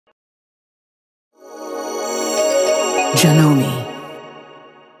Janome.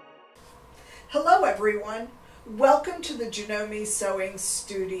 Hello everyone, welcome to the Janome Sewing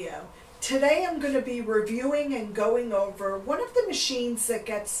Studio. Today I'm going to be reviewing and going over one of the machines that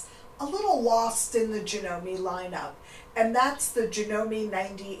gets a little lost in the Janome lineup, and that's the Janome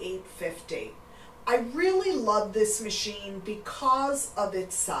 9850. I really love this machine because of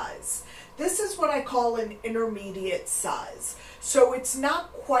its size. This is what I call an intermediate size. So it's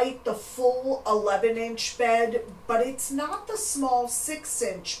not quite the full 11-inch bed, but it's not the small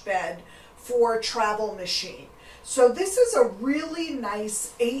 6-inch bed for a travel machine. So this is a really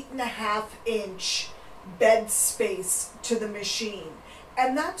nice 8.5-inch bed space to the machine.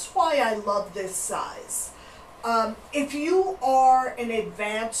 And that's why I love this size. If you are an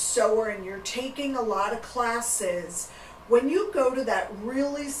advanced sewer and you're taking a lot of classes, when you go to that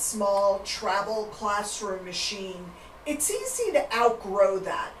really small travel classroom machine, it's easy to outgrow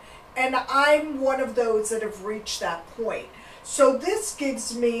that. And I'm one of those that have reached that point. So this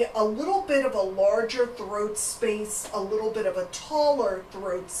gives me a little bit of a larger throat space, a little bit of a taller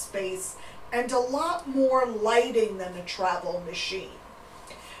throat space, and a lot more lighting than a travel machine.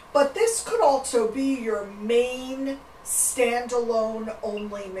 But this could also be your main standalone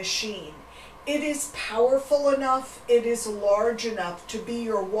only machine. It is powerful enough, it is large enough to be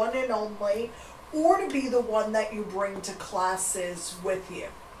your one and only, or to be the one that you bring to classes with you.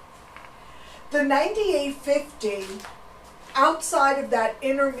 The 9850, outside of that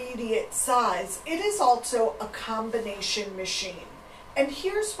intermediate size, it is also a combination machine. And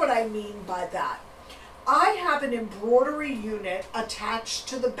here's what I mean by that. I have an embroidery unit attached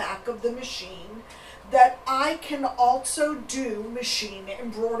to the back of the machine that I can also do machine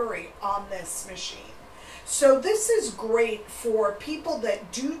embroidery on this machine. So this is great for people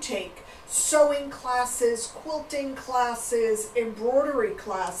that do take sewing classes, quilting classes, embroidery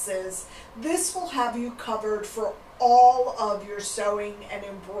classes. This will have you covered for all of your sewing and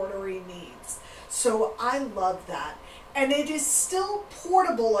embroidery needs. So I love that. And it is still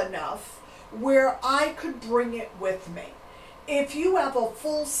portable enough where I could bring it with me. If you have a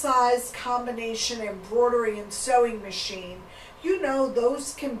full-size combination embroidery and sewing machine, you know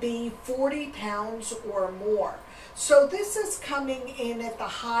those can be 40 pounds or more. So this is coming in at the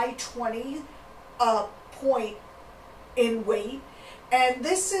high 20 point in weight, and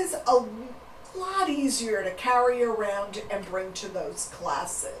this is a lot easier to carry around and bring to those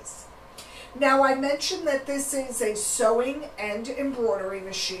classes. Now, I mentioned that this is a sewing and embroidery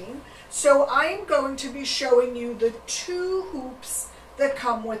machine, so I am going to be showing you the two hoops that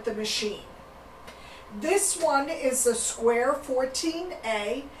come with the machine. This one is the square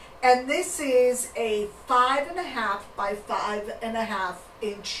 14A, and this is a 5.5 by 5.5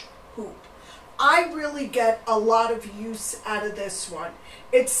 inch hoop. I really get a lot of use out of this one.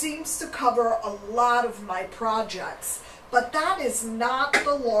 It seems to cover a lot of my projects, but that is not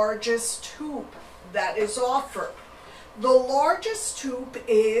the largest hoop that is offered. The largest hoop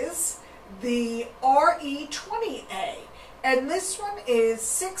is the RE20A, and this one is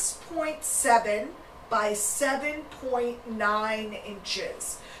 6.7 by 7.9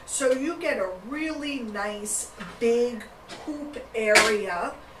 inches. So you get a really nice big hoop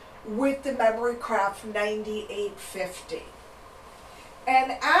area with the Memorycraft 9850.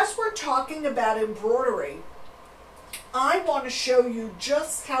 And as we're talking about embroidery, I want to show you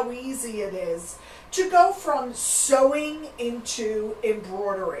just how easy it is to go from sewing into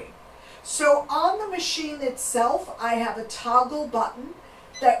embroidery. So on the machine itself, I have a toggle button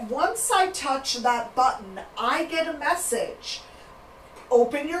that once I touch that button, I get a message.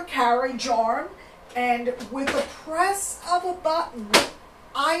 Open your carriage arm, and with the press of a button,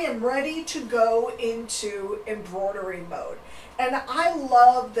 I am ready to go into embroidery mode. And I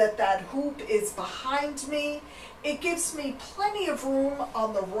love that that hoop is behind me. It gives me plenty of room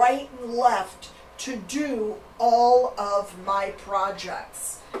on the right and left to do all of my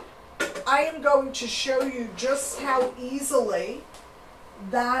projects. I am going to show you just how easily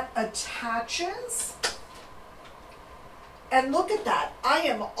that attaches. And look at that. I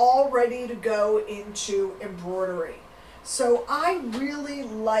am all ready to go into embroidery. So I really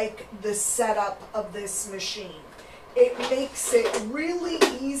like the setup of this machine. It makes it really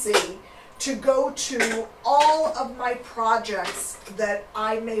easy to go to all of my projects that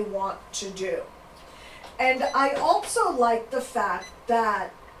I may want to do. And I also like the fact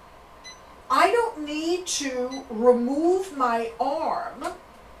that I don't need to remove my arm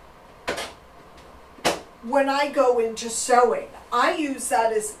when I go into sewing. I use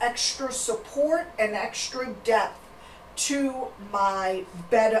that as extra support and extra depth to my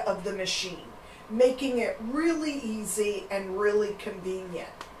bed of the machine, making it really easy and really convenient.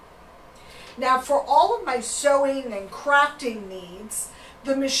 Now for all of my sewing and crafting needs,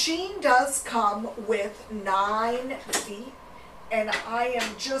 the machine does come with 9 feet, and I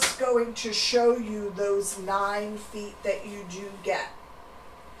am just going to show you those 9 feet that you do get.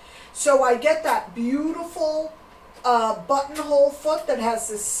 So I get that beautiful buttonhole foot that has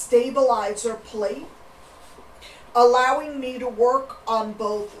this stabilizer plate, allowing me to work on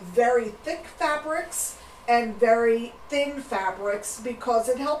both very thick fabrics and very thin fabrics because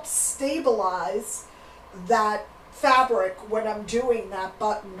it helps stabilize that fabric when I'm doing that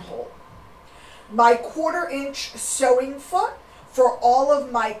buttonhole. My 1/4 inch sewing foot for all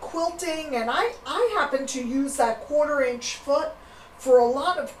of my quilting, and I happen to use that 1/4 inch foot for a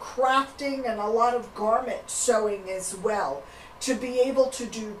lot of crafting and a lot of garment sewing as well, to be able to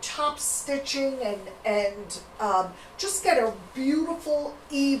do top stitching and just get a beautiful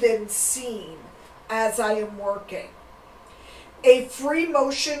even seam as I am working. A free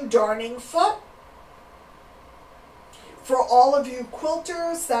motion darning foot. For all of you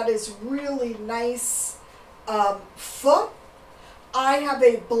quilters, that is really nice foot. I have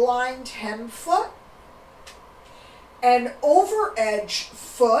a blind hem foot, an over edge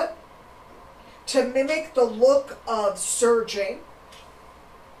foot to mimic the look of serging,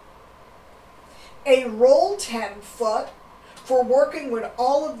 a rolled hem foot for working with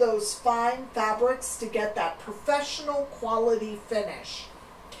all of those fine fabrics to get that professional quality finish.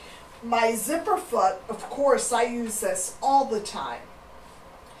 My zipper foot, of course, I use this all the time.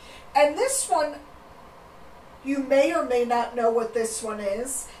 And this one, you may or may not know what this one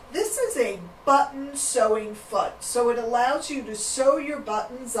is. This is a button sewing foot. So it allows you to sew your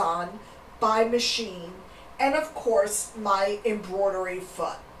buttons on by machine. And of course, my embroidery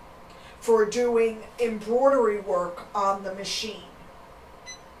foot for doing embroidery work on the machine.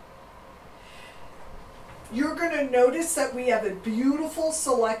 You're going to notice that we have a beautiful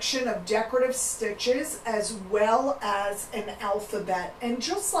selection of decorative stitches as well as an alphabet. And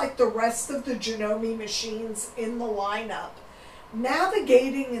just like the rest of the Janome machines in the lineup,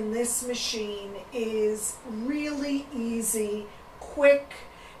 navigating in this machine is really easy, quick,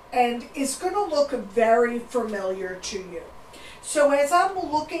 and is going to look very familiar to you. So as I'm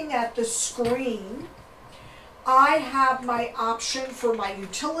looking at the screen, I have my option for my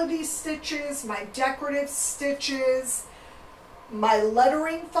utility stitches, my decorative stitches, my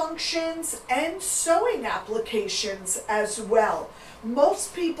lettering functions, and sewing applications as well.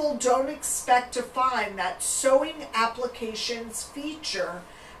 Most people don't expect to find that sewing applications feature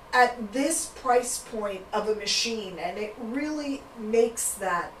at this price point of a machine, and it really makes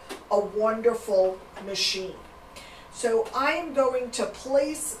that a wonderful machine. So I am going to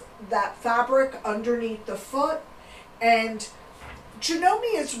place that fabric underneath the foot, and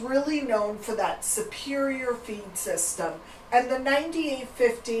Janome is really known for that superior feed system, and the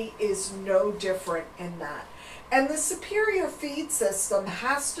 9850 is no different in that. And the superior feed system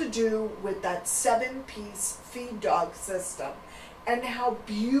has to do with that 7-piece feed dog system and how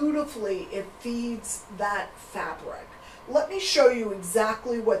beautifully it feeds that fabric. Let me show you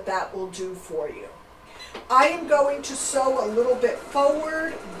exactly what that will do for you. I am going to sew a little bit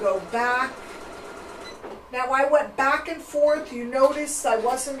forward, go back. Now I went back and forth. You noticed I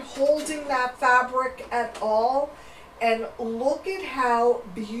wasn't holding that fabric at all. And look at how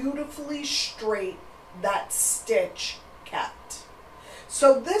beautifully straight that stitch kept.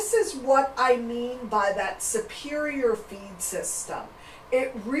 So this is what I mean by that superior feed system.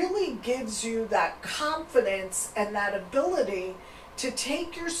 It really gives you that confidence and that ability to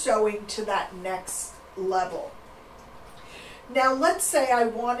take your sewing to that next level. Now let's say I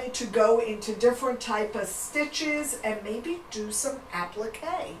wanted to go into different type of stitches and maybe do some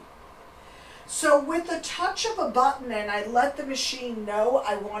applique. So with a touch of a button, and I let the machine know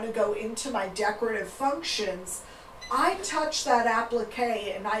I want to go into my decorative functions, I touch that applique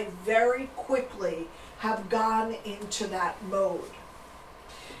and I very quickly have gone into that mode.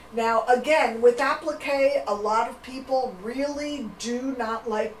 Now again, with applique, a lot of people really do not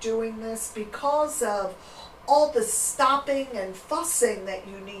like doing this because of all the stopping and fussing that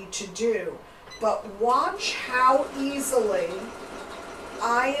you need to do. But watch how easily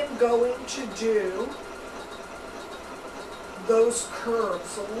I am going to do those curves.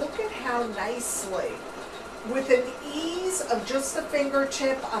 So look at how nicely, with an ease of just a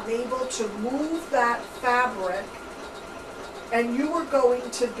fingertip, I'm able to move that fabric, and you are going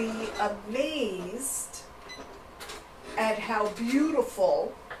to be amazed at how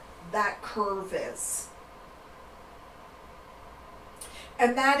beautiful that curve is.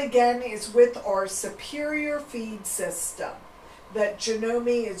 And that again is with our superior feed system that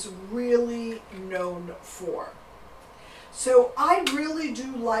Janome is really known for. So I really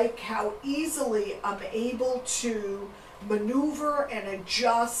do like how easily I'm able to maneuver and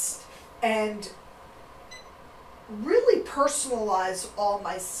adjust and really personalize all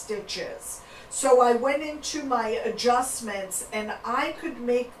my stitches. So I went into my adjustments and I could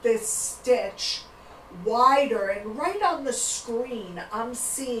make this stitch wider, and right on the screen I'm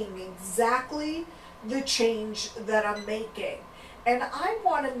seeing exactly the change that I'm making. And I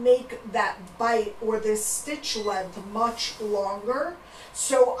want to make that bite or this stitch length much longer,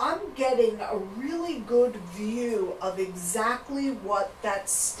 so I'm getting a really good view of exactly what that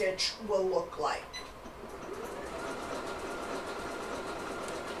stitch will look like.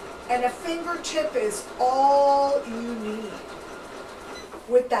 And a fingertip is all you need.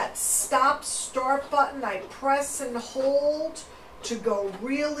 With that stop start button, I press and hold to go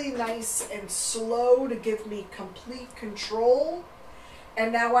really nice and slow to give me complete control.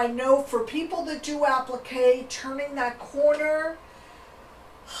 And now I know for people that do applique, turning that corner,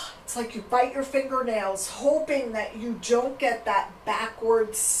 it's like you bite your fingernails, hoping that you don't get that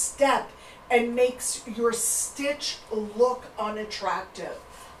backward step and makes your stitch look unattractive.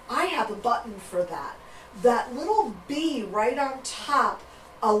 I have a button for that. That little B right on top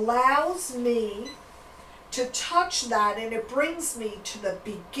allows me to touch that, and it brings me to the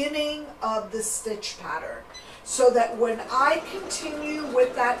beginning of the stitch pattern, so that when I continue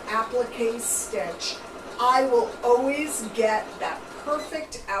with that applique stitch, I will always get that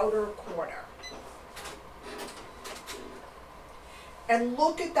perfect outer corner. And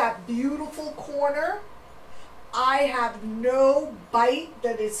look at that beautiful corner. I have no bite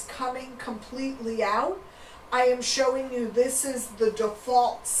that is coming completely out. I am showing you this is the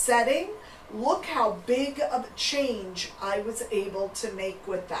default setting. Look how big of a change I was able to make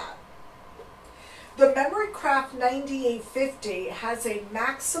with that. The Memory Craft 9850 has a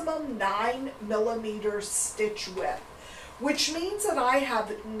maximum 9mm stitch width, which means that I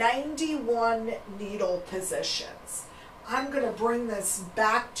have 91 needle positions. I'm going to bring this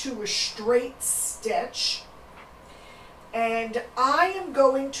back to a straight stitch, and I am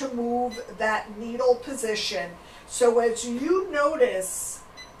going to move that needle position. So as you notice,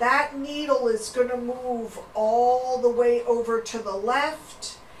 that needle is going to move all the way over to the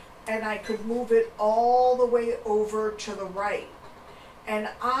left, and I could move it all the way over to the right. And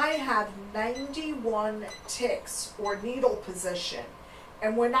I have 91 ticks or needle position.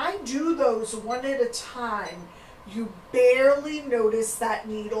 And when I do those one at a time, you barely notice that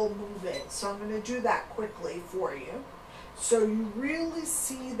needle moving. So I'm going to do that quickly for you, so you really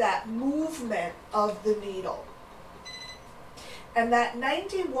see that movement of the needle. And that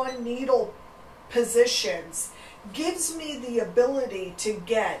 91 needle positions gives me the ability to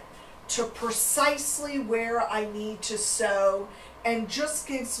get to precisely where I need to sew, and just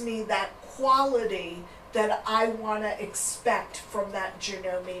gives me that quality that I want to expect from that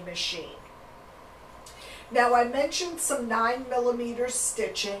Janome machine. Now, I mentioned some 9mm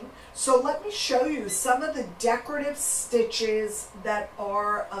stitching, so let me show you some of the decorative stitches that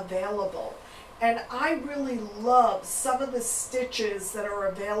are available. And I really love some of the stitches that are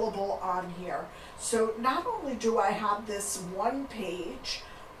available on here. So not only do I have this one page,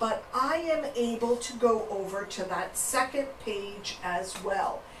 but I am able to go over to that second page as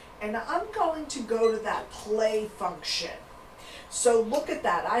well. And I'm going to go to that play function. So look at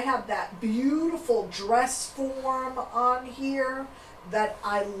that. I have that beautiful dress form on here that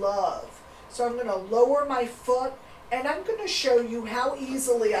I love. So I'm going to lower my foot, and I'm going to show you how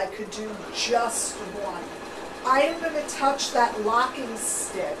easily I could do just one. I am going to touch that locking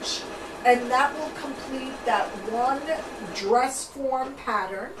stitch, and that will complete that one dress form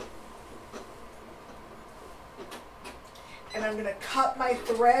pattern. And I'm going to cut my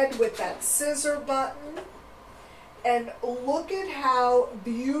thread with that scissor button. And look at how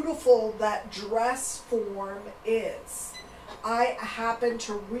beautiful that dress form is. I happen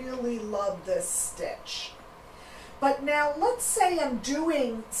to really love this stitch. But now let's say I'm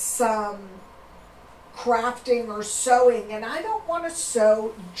doing some crafting or sewing, and I don't want to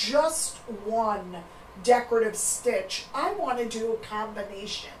sew just one decorative stitch. I want to do a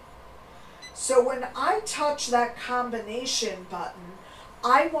combination. So when I touch that combination button,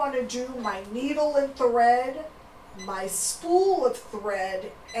 I want to do my needle and thread, my spool of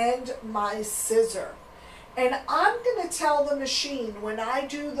thread, and my scissor. And I'm going to tell the machine when I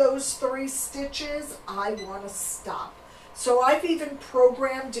do those 3 stitches, I want to stop. So I've even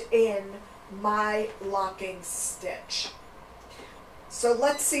programmed in my locking stitch. So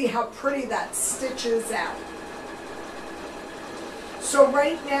let's see how pretty that stitches out. So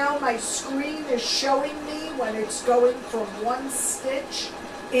right now my screen is showing me when it's going from one stitch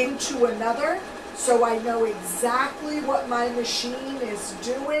into another. so I know exactly what my machine is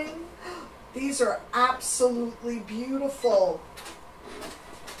doing. These are absolutely beautiful.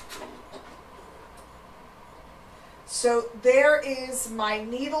 So there is my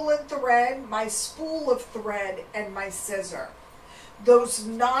needle and thread, my spool of thread, and my scissor. Those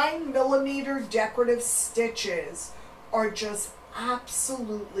 9mm decorative stitches are just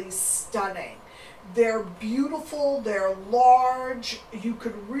absolutely stunning. They're beautiful, they're large, you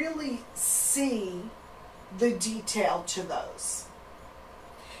could really see the detail to those.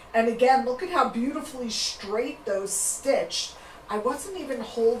 And again, look at how beautifully straight those stitched. I wasn't even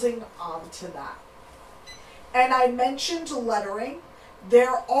holding on to that. And I mentioned lettering.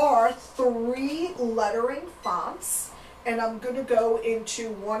 There are 3 lettering fonts, and I'm going to go into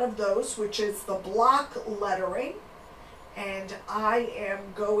one of those, which is the block lettering. And I am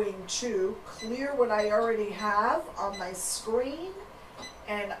going to clear what I already have on my screen,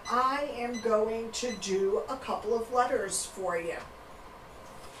 and I am going to do a couple of letters for you.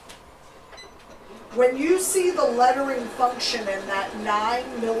 When you see the lettering function in that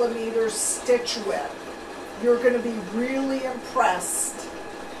 9mm stitch width, you're going to be really impressed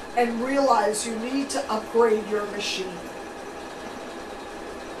and realize you need to upgrade your machine.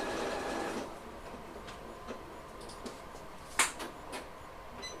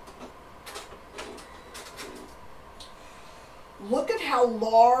 Look at how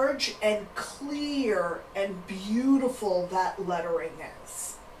large and clear and beautiful that lettering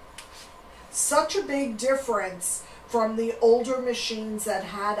is. Such a big difference from the older machines that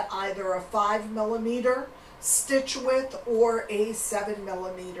had either a 5mm stitch width or a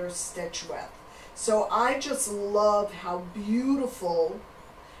 7mm stitch width. So I just love how beautiful,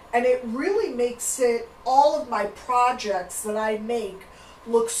 and it really makes it, all of my projects that I make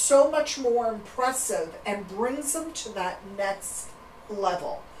look so much more impressive and brings them to that next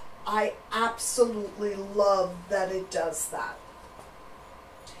level. I absolutely love that it does that.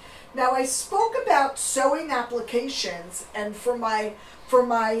 Now, I spoke about sewing applications, and for my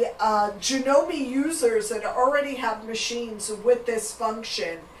Janome users that already have machines with this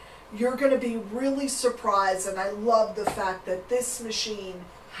function, you're going to be really surprised, and I love the fact that this machine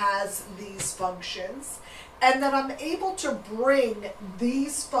has these functions, and that I'm able to bring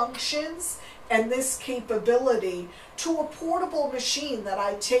these functions and this capability to a portable machine that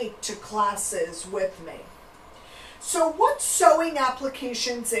I take to classes with me. So what sewing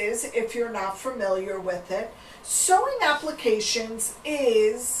applications is, if you're not familiar with it, sewing applications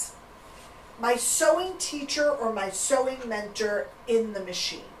is my sewing teacher or my sewing mentor in the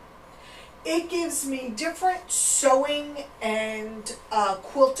machine. It gives me different sewing and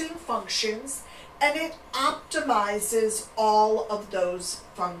quilting functions, and it optimizes all of those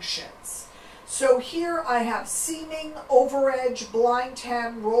functions. So here I have seaming, overedge, blind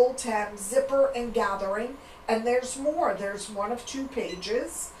hem, roll hem, zipper, and gathering. And there's more. There's one of 2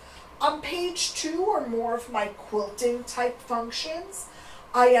 pages. On page 2 are more of my quilting type functions.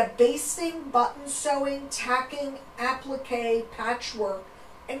 I have basting, button sewing, tacking, applique, patchwork,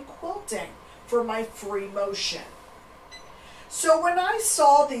 and quilting for my free motion. So when I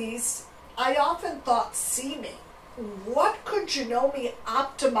saw these, I often thought seaming. What could Janome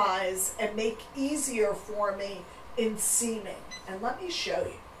optimize and make easier for me in seaming? And let me show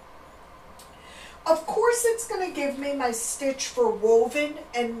you. Of course, it's going to give me my stitch for woven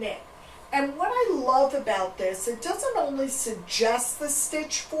and knit. And what I love about this, it doesn't only suggest the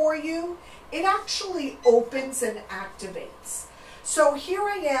stitch for you, it actually opens and activates. So here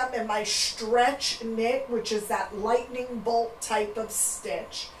I am in my stretch knit, which is that lightning bolt type of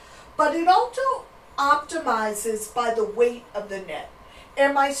stitch. But it also optimizes by the weight of the knit.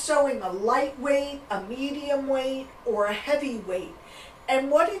 Am I sewing a lightweight, a medium weight, or a heavy weight? And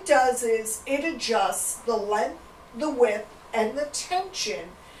what it does is it adjusts the length, the width, and the tension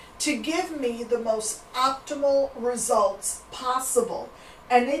to give me the most optimal results possible.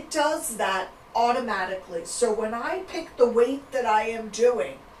 And it does that automatically. So when I pick the weight that I am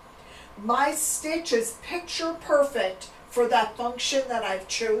doing, my stitch is picture perfect for that function that I've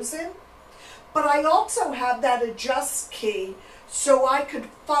chosen. But I also have that adjust key so I could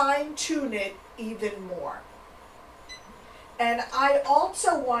fine tune it even more. And I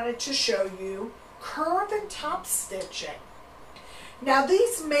also wanted to show you curve and top stitching. Now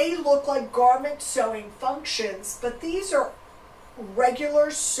these may look like garment sewing functions, but these are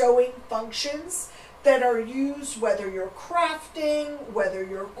regular sewing functions that are used whether you're crafting, whether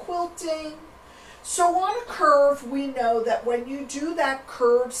you're quilting. So on a curve, we know that when you do that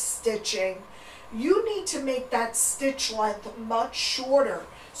curve stitching, you need to make that stitch length much shorter,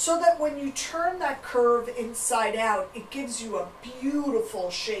 so that when you turn that curve inside out, it gives you a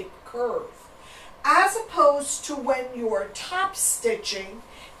beautiful shaped curve. As opposed to when you're top stitching,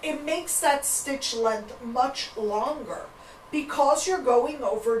 it makes that stitch length much longer because you're going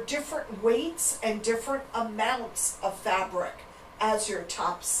over different weights and different amounts of fabric as you're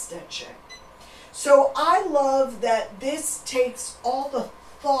top stitching. So I love that this takes all the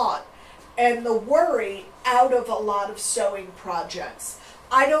thought and the worry out of a lot of sewing projects.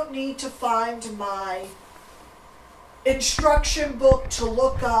 I don't need to find my instruction book to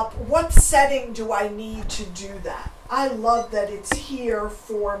look up what setting do I need to do that. I love that it's here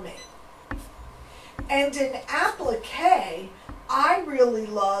for me. And in applique, I really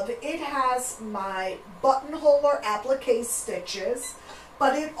love it has my buttonhole or applique stitches,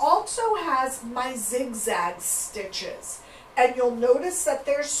 but it also has my zigzag stitches. And you'll notice that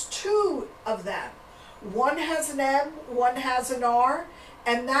there's two of them. One has an M, one has an R,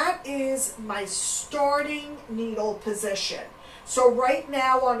 and that is my starting needle position. So right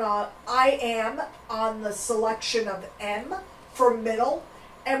now I am on the selection of M for middle,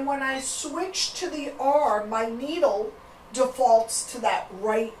 and when I switch to the R, my needle defaults to that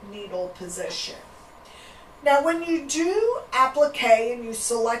right needle position. Now when you do applique and you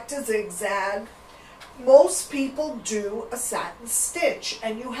select a zigzag, most people do a satin stitch,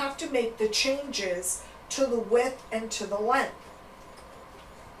 and you have to make the changes to the width and to the length.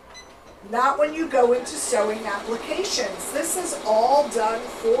 Not when you go into sewing applications. This is all done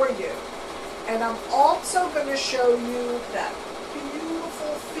for you. And I'm also going to show you that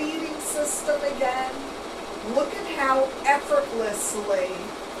beautiful feeding system again. Look at how effortlessly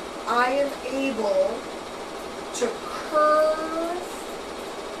I am able to curve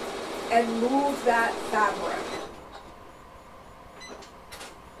and move that fabric.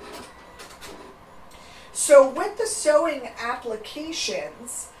 So with the sewing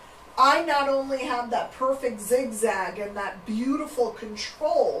applications, I not only have that perfect zigzag and that beautiful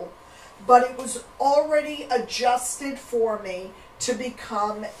control, but it was already adjusted for me to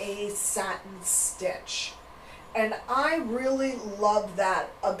become a satin stitch. And I really love that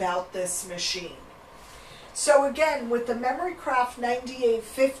about this machine. So again, with the Memorycraft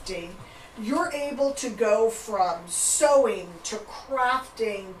 9850, you're able to go from sewing to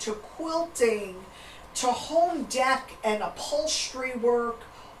crafting to quilting to home deck and upholstery work,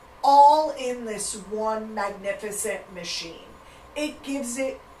 all in this one magnificent machine. It gives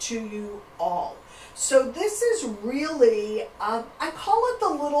it to you all. So this is really, I call it the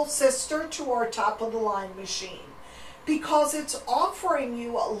little sister to our top of the line machine, because it's offering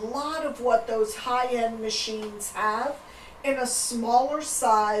you a lot of what those high-end machines have in a smaller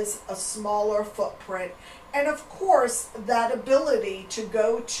size, a smaller footprint, and of course that ability to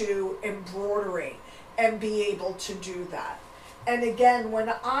go to embroidery and be able to do that. And again,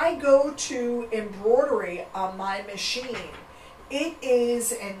 when I go to embroidery on my machine, it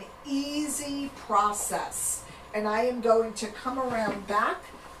is an easy process. And I am going to come around back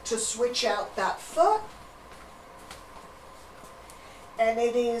to switch out that foot. And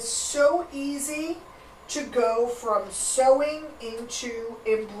it is so easy to go from sewing into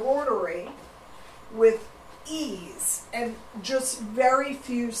embroidery with ease and just very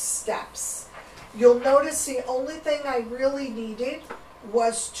few steps. You'll notice the only thing I really needed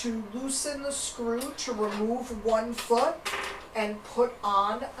was to loosen the screw to remove one foot and put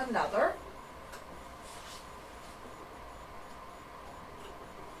on another.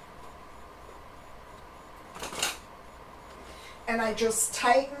 And I just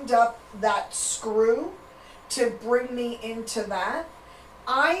tightened up that screw to bring me into that.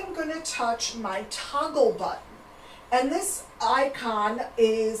 I am going to touch my toggle button. And this icon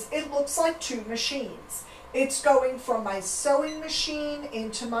is, it looks like two machines. It's going from my sewing machine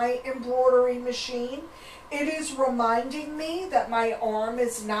into my embroidery machine. It is reminding me that my arm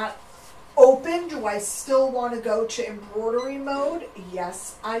is not open. Do I still want to go to embroidery mode?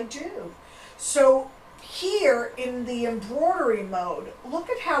 Yes, I do. So here in the embroidery mode, look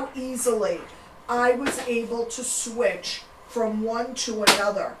at how easily I was able to switch from one to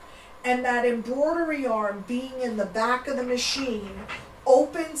another. And that embroidery arm being in the back of the machine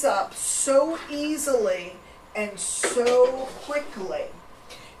opens up so easily and so quickly.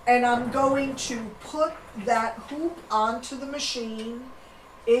 And I'm going to put that hoop onto the machine.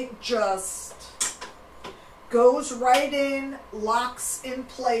 It just goes right in, locks in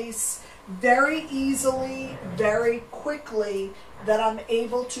place very easily, very quickly, that I'm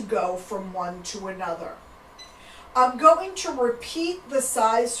able to go from one to another. I'm going to repeat the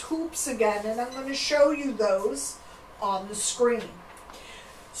size hoops again, and I'm going to show you those on the screen.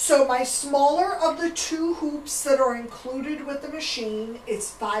 So my smaller of the two hoops that are included with the machine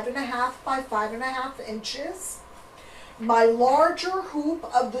is 5.5 by 5.5 inches. My larger hoop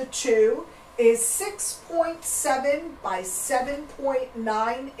of the two is 6.7 by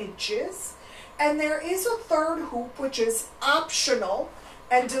 7.9 inches. And there is a third hoop which is optional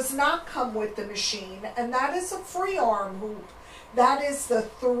and does not come with the machine, and that is a free arm hoop. That is the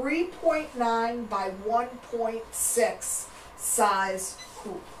 3.9 by 1.6 size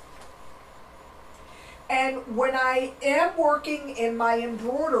hoop. And when I am working in my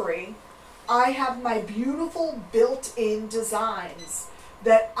embroidery, I have my beautiful built-in designs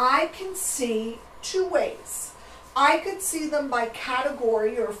that I can see two ways. I could see them by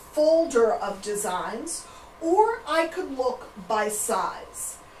category or folder of designs, or I could look by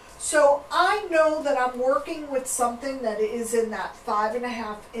size. So I know that I'm working with something that is in that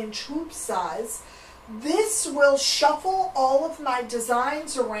 5.5 inch hoop size. This will shuffle all of my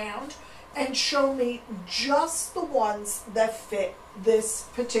designs around and show me just the ones that fit this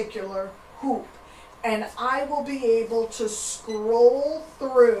particular hoop. And I will be able to scroll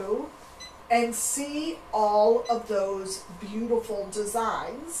through and see all of those beautiful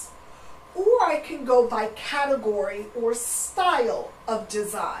designs. Or I can go by category or style of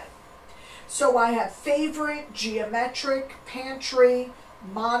design. So I have favorite, geometric, pantry,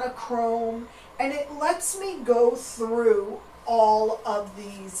 monochrome, and it lets me go through all of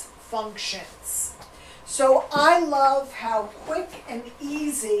these functions. So I love how quick and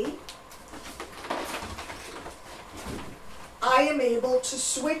easy I am able to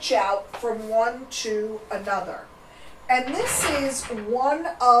switch out from one to another. And this is one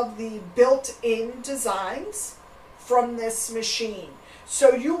of the built-in designs from this machine.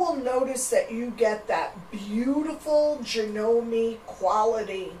 So you will notice that you get that beautiful Janome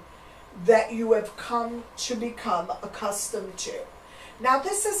quality that you have come to become accustomed to. Now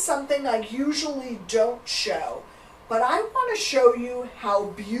this is something I usually don't show, but I want to show you how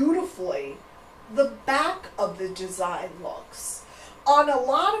beautifully the back of the design looks. On a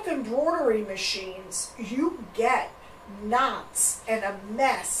lot of embroidery machines, you get knots and a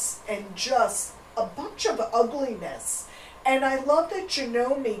mess and just a bunch of ugliness. And I love that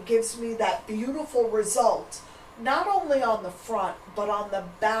Janome gives me that beautiful result, not only on the front, but on the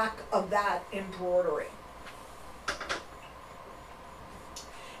back of that embroidery.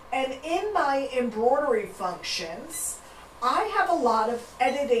 And in my embroidery functions, I have a lot of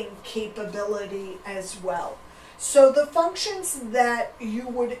editing capability as well. So the functions that you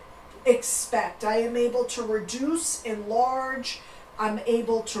would expect, I am able to reduce, enlarge, I'm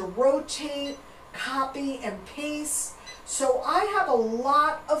able to rotate, copy, and paste. So I have a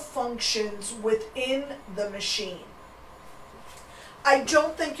lot of functions within the machine. I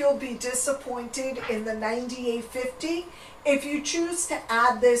don't think you'll be disappointed in the 9850 if you choose to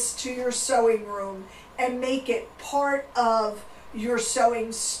add this to your sewing room and make it part of your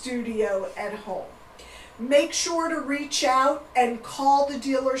sewing studio at home. Make sure to reach out and call the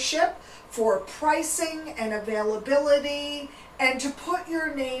dealership for pricing and availability and to put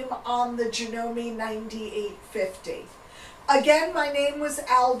your name on the Janome 9850. Again, my name was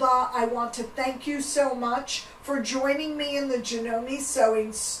Alba. I want to thank you so much for joining me in the Janome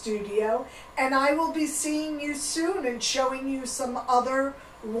Sewing Studio, and I will be seeing you soon and showing you some other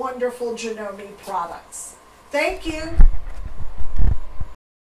wonderful Janome products. Thank you.